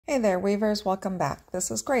Hey there, weavers, welcome back.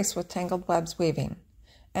 This is Grace with Tangled Webs Weaving.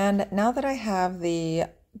 And now that I have the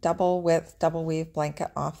double width, double weave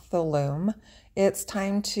blanket off the loom, it's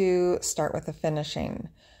time to start with the finishing.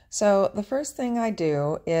 So the first thing I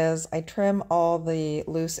do is I trim all the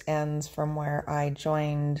loose ends from where I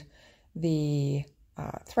joined the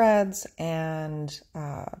threads and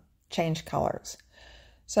change colors.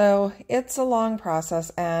 So it's a long process,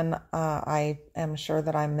 and I am sure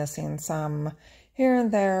that I'm missing some here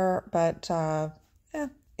and there, but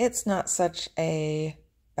it's not such a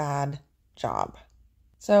bad job.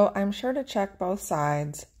 So I'm sure to check both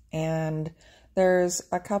sides, and there's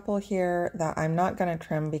a couple here that I'm not going to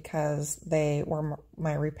trim because they were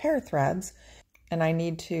my repair threads, and I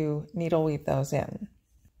need to needle weave those in.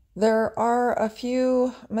 There are a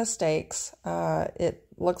few mistakes. It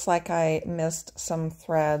looks like I missed some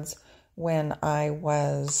threads when I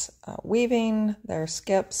was weaving. They're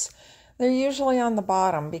skips. They're usually on the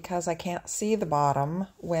bottom because I can't see the bottom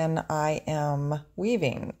when I am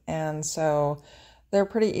weaving, and so they're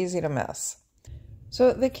pretty easy to miss.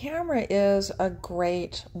 So the camera is a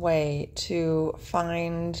great way to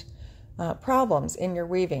find problems in your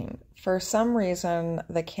weaving. For some reason,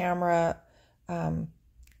 the camera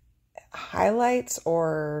highlights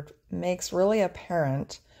or makes really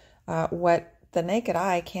apparent what the naked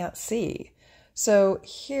eye can't see. So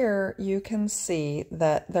here you can see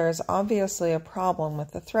that there's obviously a problem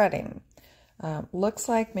with the threading. Looks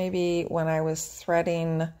like maybe when I was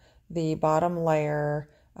threading the bottom layer,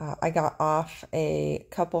 I got off a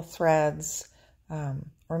couple threads,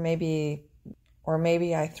 or maybe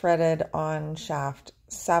I threaded on shaft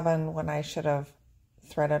 7 when I should have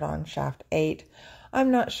threaded on shaft 8. I'm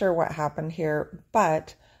not sure what happened here,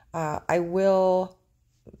 but I will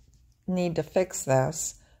need to fix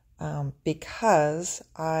this because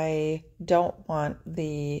I don't want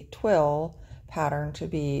the twill pattern to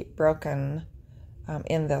be broken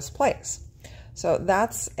in this place. So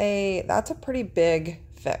that's a pretty big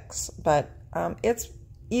fix, but it's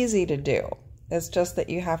easy to do. It's just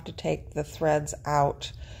that you have to take the threads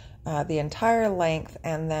out the entire length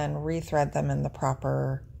and then rethread them in the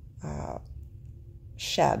proper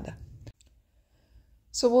shed.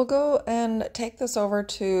 So we'll go and take this over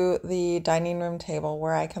to the dining room table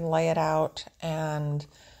where I can lay it out and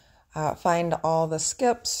find all the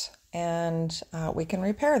skips, and we can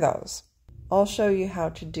repair those. I'll show you how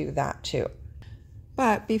to do that too.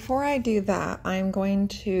 But before I do that, I'm going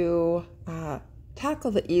to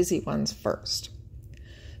tackle the easy ones first.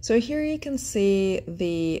 So here you can see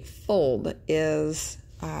the fold is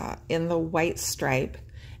in the white stripe,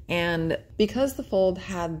 and because the fold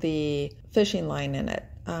had the fishing line in it,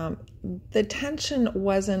 the tension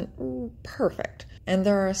wasn't perfect, and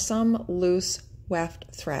there are some loose weft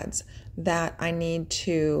threads that I need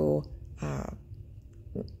to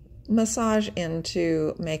massage in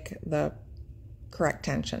to make the correct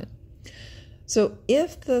tension. So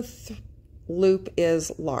if the loop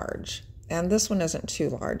is large, and this one isn't too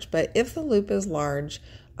large, but if the loop is large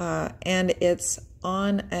and it's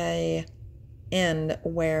on a end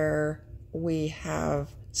where we have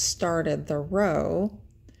started the row,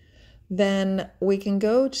 then we can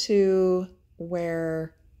go to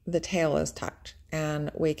where the tail is tucked, and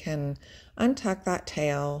we can untuck that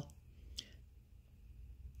tail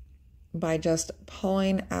by just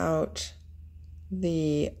pulling out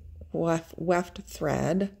the weft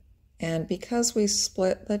thread. And because we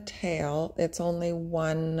split the tail, it's only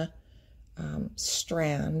one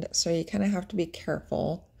strand, so you kind of have to be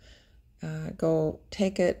careful. Go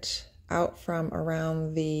take it out from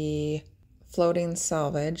around the floating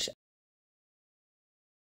selvage.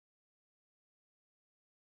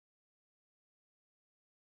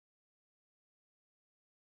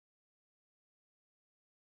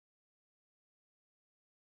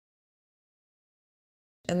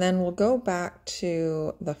 And then we'll go back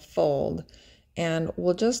to the fold, and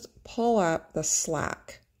we'll just pull up the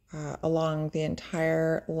slack along the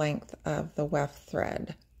entire length of the weft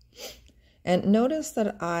thread. And notice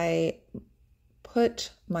that I put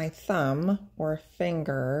my thumb or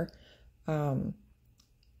finger and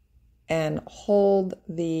hold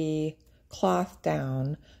the cloth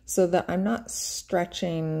down so that I'm not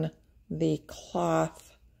stretching the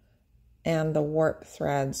cloth and the warp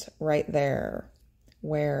threads right there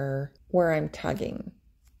where I'm tugging.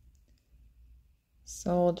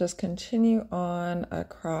 So we'll just continue on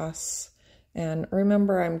across, and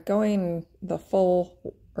remember I'm going the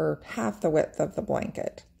full or half the width of the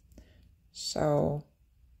blanket. So,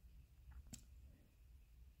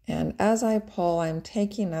 and as I pull, I'm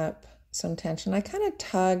taking up some tension. I kind of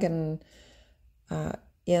tug and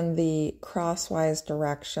in the crosswise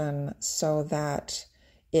direction so that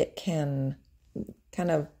it can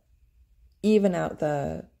kind of even out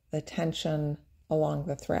the tension along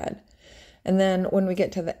the thread. And then when we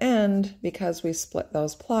get to the end, because we split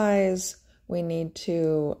those plies, we need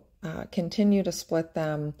to continue to split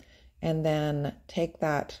them and then take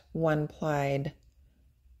that one plied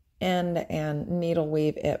end and needle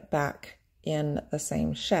weave it back in the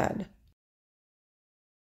same shed.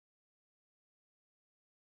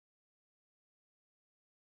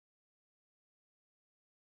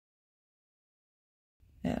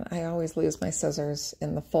 And I always lose my scissors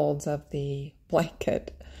in the folds of the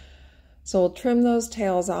blanket. So we'll trim those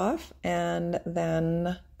tails off and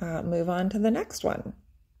then move on to the next one.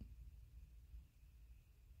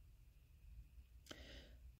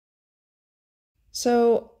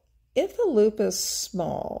 So if the loop is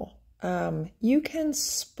small, you can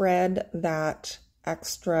spread that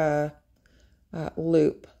extra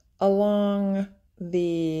loop along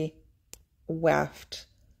the weft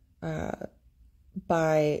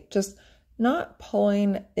by just not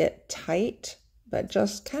pulling it tight, but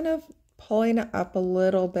just kind of pulling it up a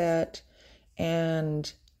little bit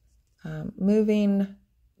and moving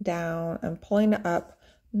down and pulling it up,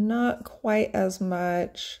 not quite as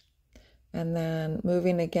much, and then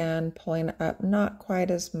moving again, pulling it up, not quite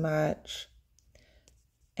as much.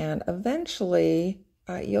 And eventually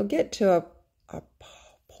you'll get to a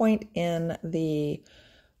point in the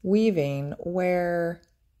weaving where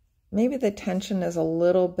maybe the tension is a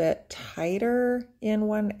little bit tighter in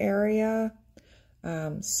one area.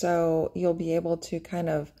 So you'll be able to kind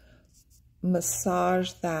of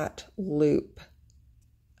massage that loop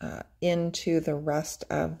into the rest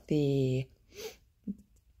of the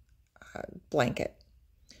blanket.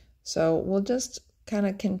 So we'll just kind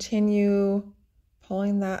of continue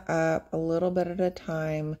pulling that up a little bit at a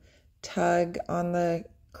time, tug on the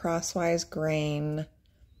crosswise grain,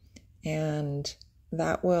 and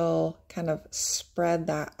that will kind of spread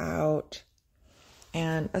that out.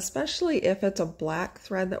 And especially if it's a black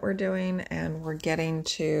thread that we're doing and we're getting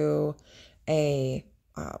to a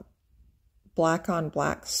black on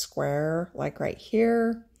black square, like right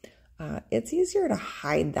here, it's easier to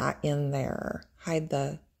hide that in there, hide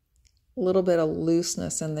the little bit of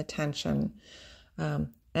looseness in the tension.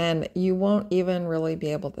 And you won't even really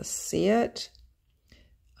be able to see it.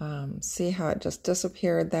 See how it just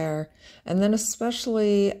disappeared there. And then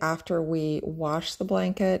especially after we wash the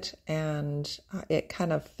blanket and it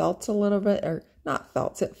kind of felts a little bit, or not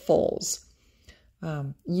felts, it folds.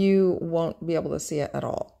 You won't be able to see it at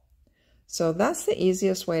all. So that's the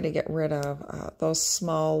easiest way to get rid of those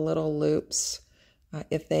small little loops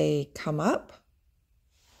if they come up.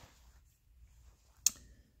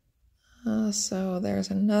 So there's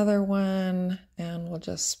another one, and we'll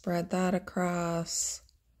just spread that across.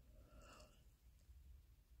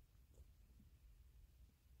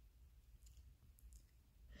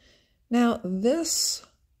 Now this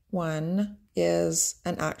one is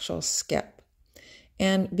an actual skip,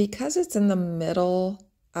 and because it's in the middle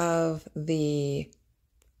of the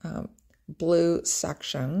blue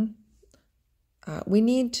section, we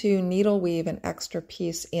need to needle weave an extra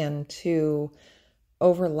piece in to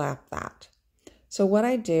overlap that. So what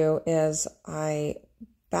I do is I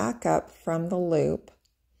back up from the loop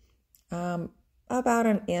about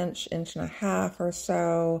an inch, inch and a half or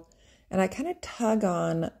so, and I kind of tug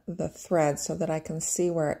on the thread so that I can see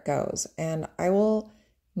where it goes. And I will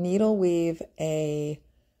needle weave a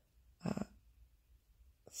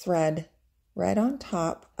thread right on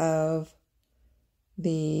top of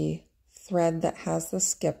the thread that has the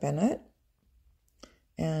skip in it.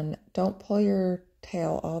 And don't pull your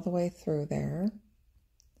tail all the way through there.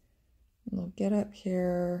 We'll get up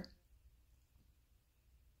here.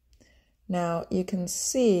 Now you can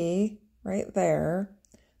see right there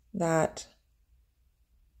that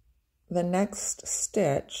the next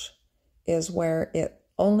stitch is where it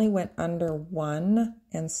only went under one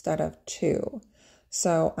instead of two.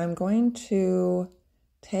 So I'm going to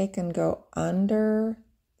take and go under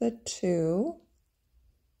the two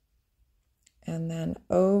and then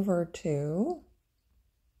over two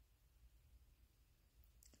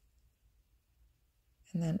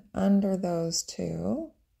and then under those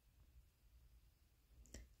two.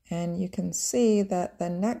 And you can see that the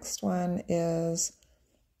next one is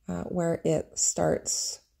where it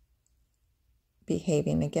starts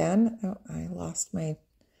behaving again. Oh, I lost my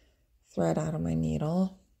thread out of my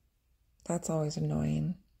needle. That's always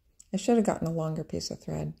annoying. I should have gotten a longer piece of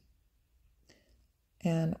thread.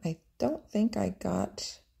 And I don't think I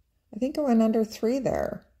think I went under three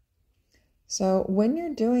there. So when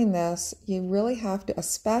you're doing this, you really have to,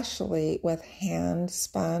 especially with hand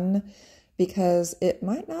spun, because it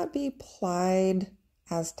might not be plied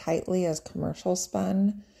as tightly as commercial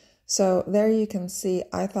spun. So there you can see,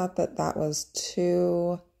 I thought that that was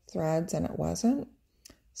 2 threads and it wasn't.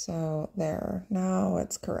 So there, now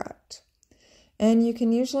it's correct. And you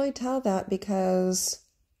can usually tell that because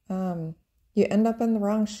you end up in the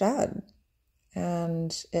wrong shed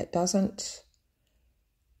and it doesn't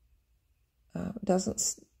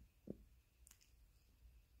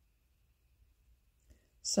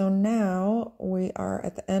So now we are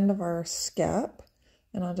at the end of our skip,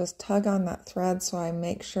 and I'll just tug on that thread so I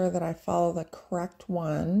make sure that I follow the correct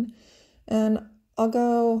one, and I'll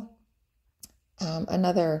go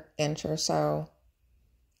another inch or so,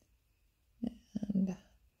 and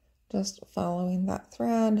just following that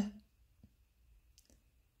thread,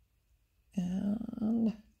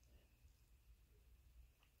 and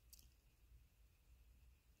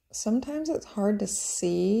sometimes it's hard to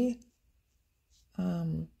see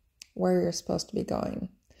where you're supposed to be going.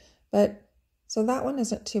 But so that one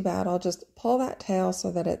isn't too bad. I'll just pull that tail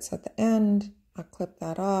so that it's at the end. I'll clip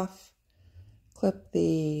that off, clip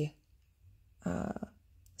the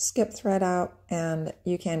skip thread out, and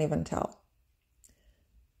you can't even tell.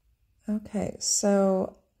 Okay,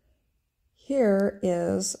 so here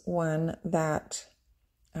is one that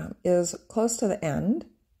is close to the end,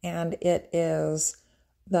 and it is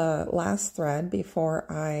the last thread before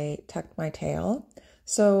I tucked my tail.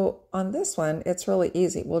 So on this one, it's really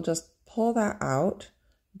easy. We'll just pull that out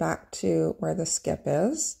back to where the skip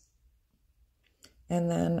is, and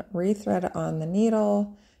then rethread it on the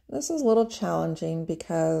needle. This is a little challenging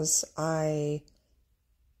because I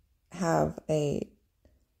have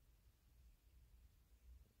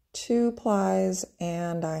 2 plies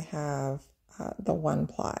and I have the 1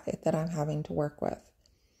 ply that I'm having to work with.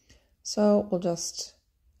 So we'll just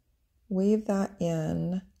weave that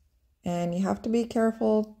in, and you have to be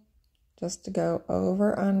careful just to go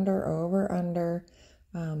over, under,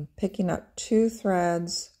 picking up 2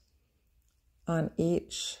 threads on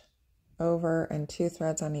each over and 2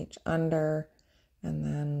 threads on each under, and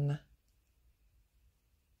then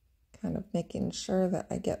kind of making sure that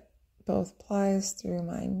I get both plies through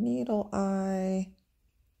my needle eye.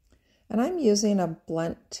 And I'm using a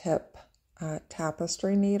blunt tip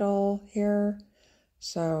tapestry needle here,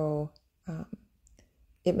 so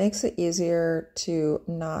it makes it easier to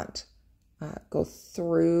not go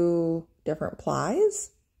through different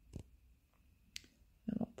plies.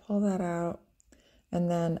 And I'll pull that out. And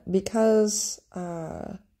then because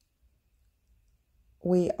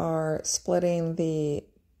we are splitting the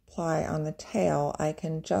ply on the tail, I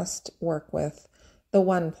can just work with the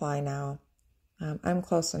 1 ply now. I'm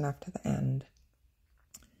close enough to the end.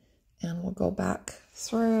 And we'll go back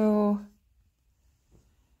through.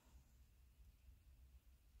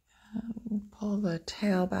 Pull the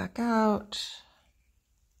tail back out.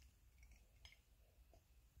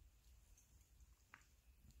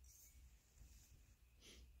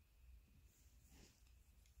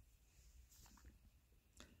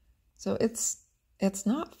 So it's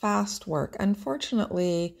not fast work.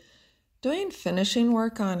 Unfortunately, doing finishing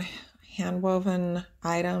work on hand-woven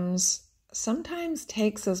items sometimes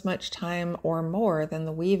takes as much time or more than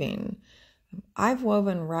the weaving. I've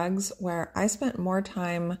woven rugs where I spent more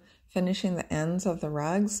time finishing the ends of the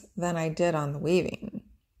rugs than I did on the weaving.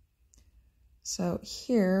 So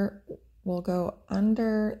here we'll go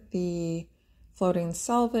under the floating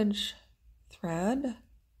selvage thread,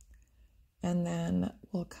 and then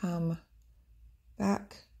we'll come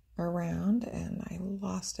back around, and I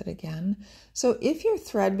lost it again. So if your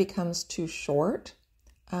thread becomes too short,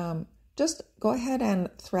 just go ahead and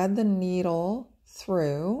thread the needle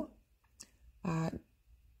through,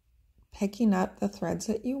 picking up the threads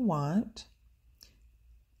that you want,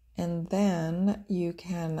 and then you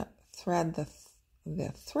can thread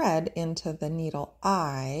the thread into the needle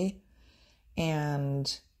eye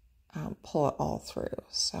and pull it all through.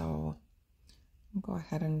 So I'll go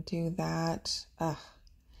ahead and do that.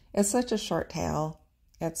 It's such a short tail,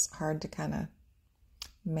 it's hard to kind of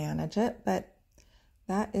manage it, but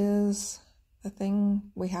that is the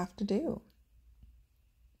thing we have to do.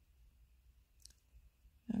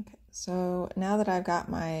 Okay, so now that I've got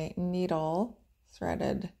my needle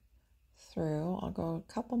threaded through, I'll go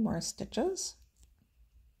a couple more stitches.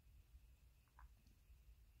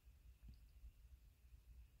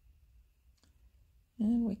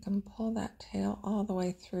 And we can pull that tail all the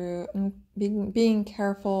way through, and being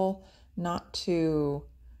careful not to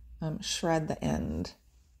shred the end.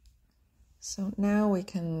 So now we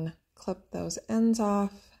can clip those ends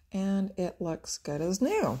off, and it looks good as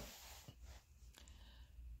new.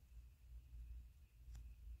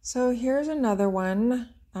 So here's another one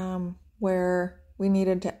where we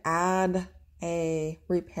needed to add a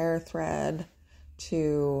repair thread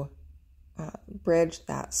to bridge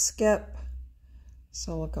that skip.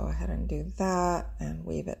 So we'll go ahead and do that and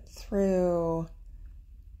weave it through.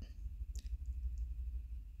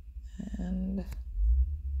 And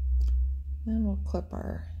then we'll clip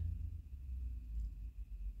our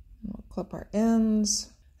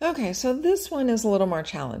ends. Okay, so this one is a little more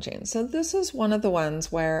challenging. So this is one of the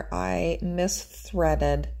ones where I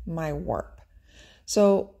misthreaded my warp.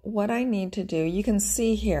 So what I need to do, you can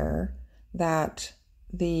see here that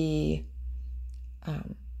the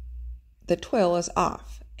twill is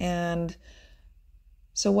off. And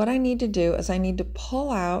so what I need to do is I need to pull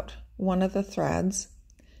out one of the threads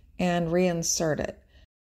and reinsert it.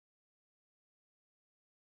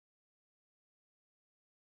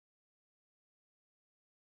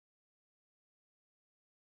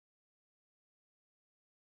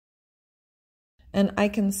 And I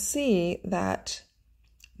can see that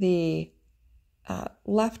the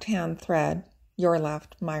left-hand thread, your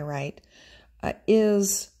left, my right,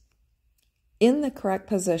 is in the correct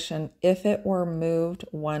position if it were moved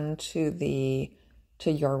one to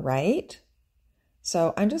your right.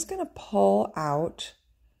 So I'm just going to pull out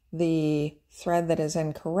the thread that is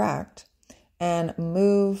incorrect and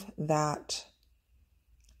move that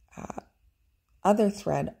other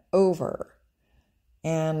thread over.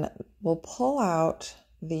 And we'll pull out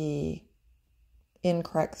the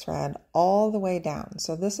incorrect thread all the way down.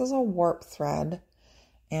 So this is a warp thread,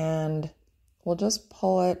 and we'll just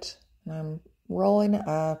pull it, and I'm rolling it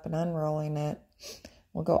up and unrolling it.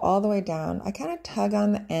 We'll go all the way down. I kind of tug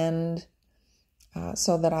on the end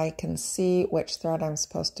so that I can see which thread I'm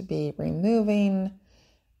supposed to be removing,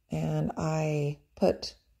 and I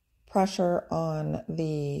put pressure on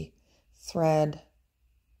the thread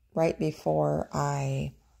right before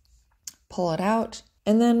I pull it out.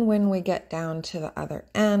 And then when we get down to the other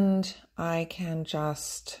end, I can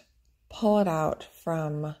just pull it out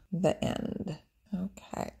from the end.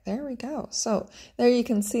 Okay, there we go. So there you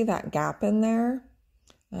can see that gap in there.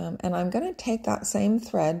 And I'm going to take that same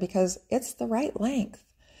thread because it's the right length.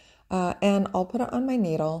 And I'll put it on my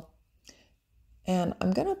needle. And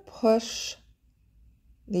I'm going to push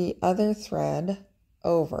the other thread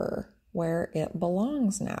over where it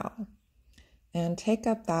belongs now and take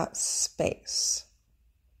up that space.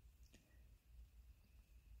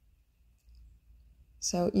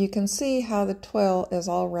 So you can see how the twill is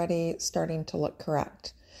already starting to look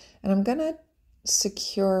correct. And I'm going to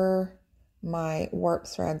secure my warp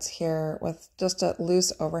threads here with just a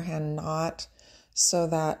loose overhand knot so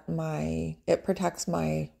that it protects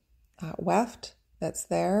my weft that's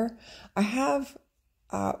there. I have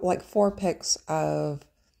like 4 picks of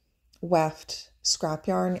weft scrap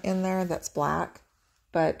yarn in there that's black,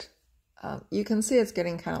 but you can see it's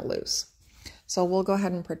getting kind of loose. So we'll go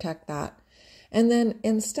ahead and protect that. And then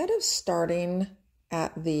instead of starting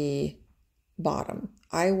at the bottom,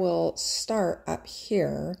 I will start up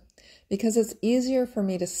here because it's easier for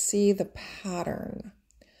me to see the pattern.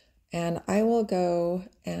 And I will go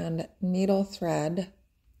and needle thread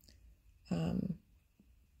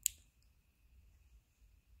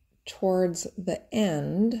towards the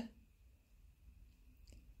end.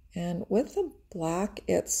 And with the black,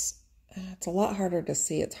 it's a lot harder to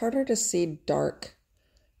see. It's harder to see dark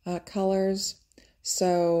colors.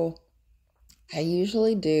 So I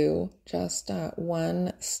usually do just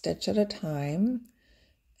 1 stitch at a time.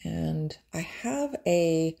 And I have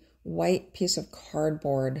a white piece of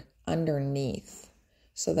cardboard underneath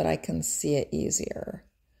so that I can see it easier.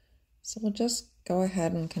 So we'll just go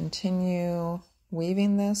ahead and continue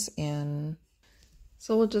weaving this in.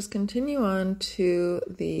 So we'll just continue on to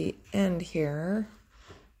the end here,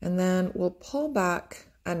 and then we'll pull back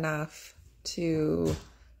enough to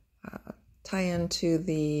tie into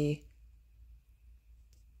the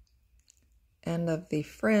end of the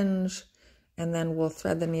fringe, and then we'll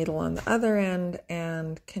thread the needle on the other end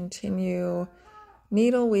and continue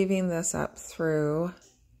needle weaving this up through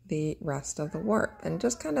the rest of the warp and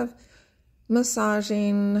just kind of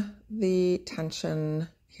massaging the tension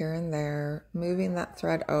here and there, moving that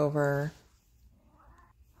thread over.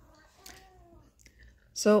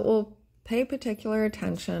 So we'll pay particular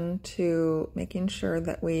attention to making sure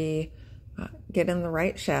that we get in the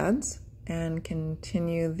right sheds and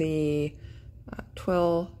continue the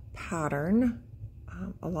twill pattern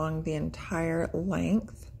along the entire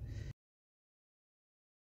length.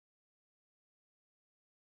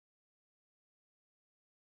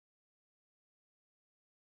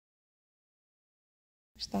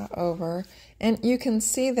 That over, and you can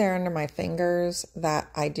see there under my fingers that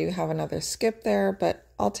I do have another skip there, but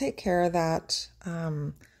I'll take care of that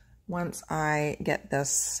once I get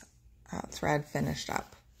this thread finished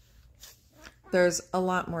up. There's a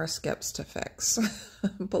lot more skips to fix,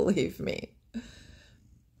 believe me.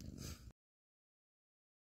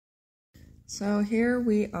 So here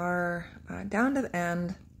we are down to the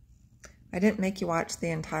end. I didn't make you watch the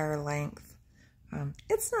entire length.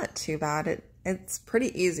 It's not too bad. It's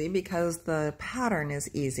pretty easy because the pattern is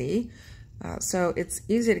easy. So it's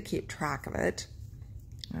easy to keep track of it.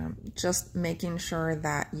 Just making sure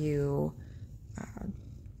that you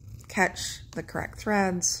catch the correct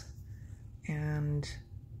threads and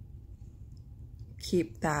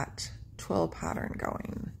keep that twill pattern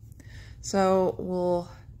going. So we'll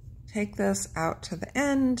take this out to the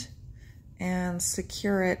end and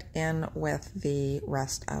secure it in with the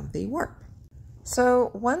rest of the warp. So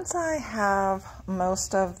once I have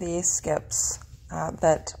most of the skips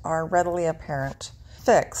that are readily apparent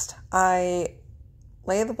fixed, I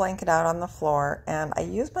lay the blanket out on the floor and I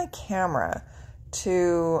use my camera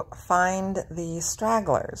to find the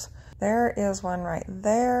stragglers. There is one right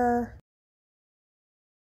there.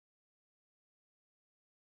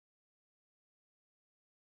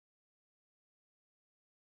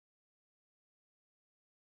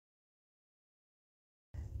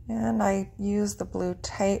 And I use the blue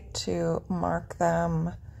tape to mark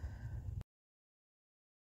them.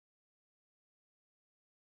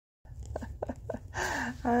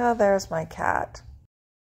 Oh, there's my cat.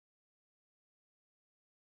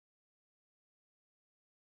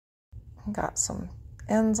 Got some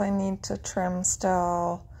ends I need to trim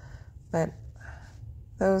still, but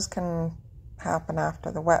those can happen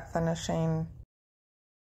after the wet finishing.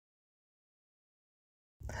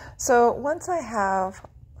 So once I have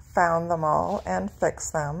found them all and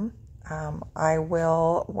fixed them, I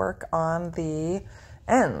will work on the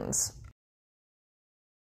ends.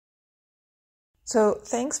 So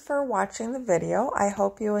thanks for watching the video. I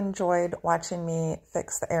hope you enjoyed watching me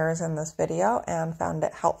fix the errors in this video and found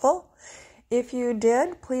it helpful. If you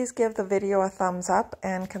did, please give the video a thumbs up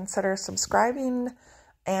and consider subscribing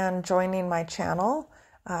and joining my channel.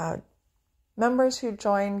 Members who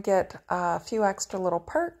join get a few extra little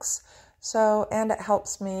perks, and it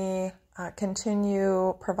helps me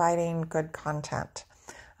continue providing good content.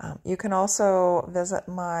 You can also visit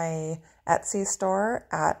my Etsy store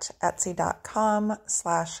at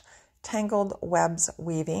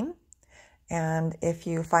etsy.com/tangledwebsweaving. And if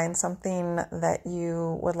you find something that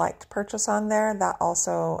you would like to purchase on there, that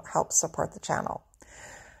also helps support the channel.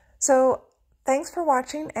 So thanks for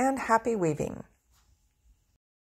watching and happy weaving.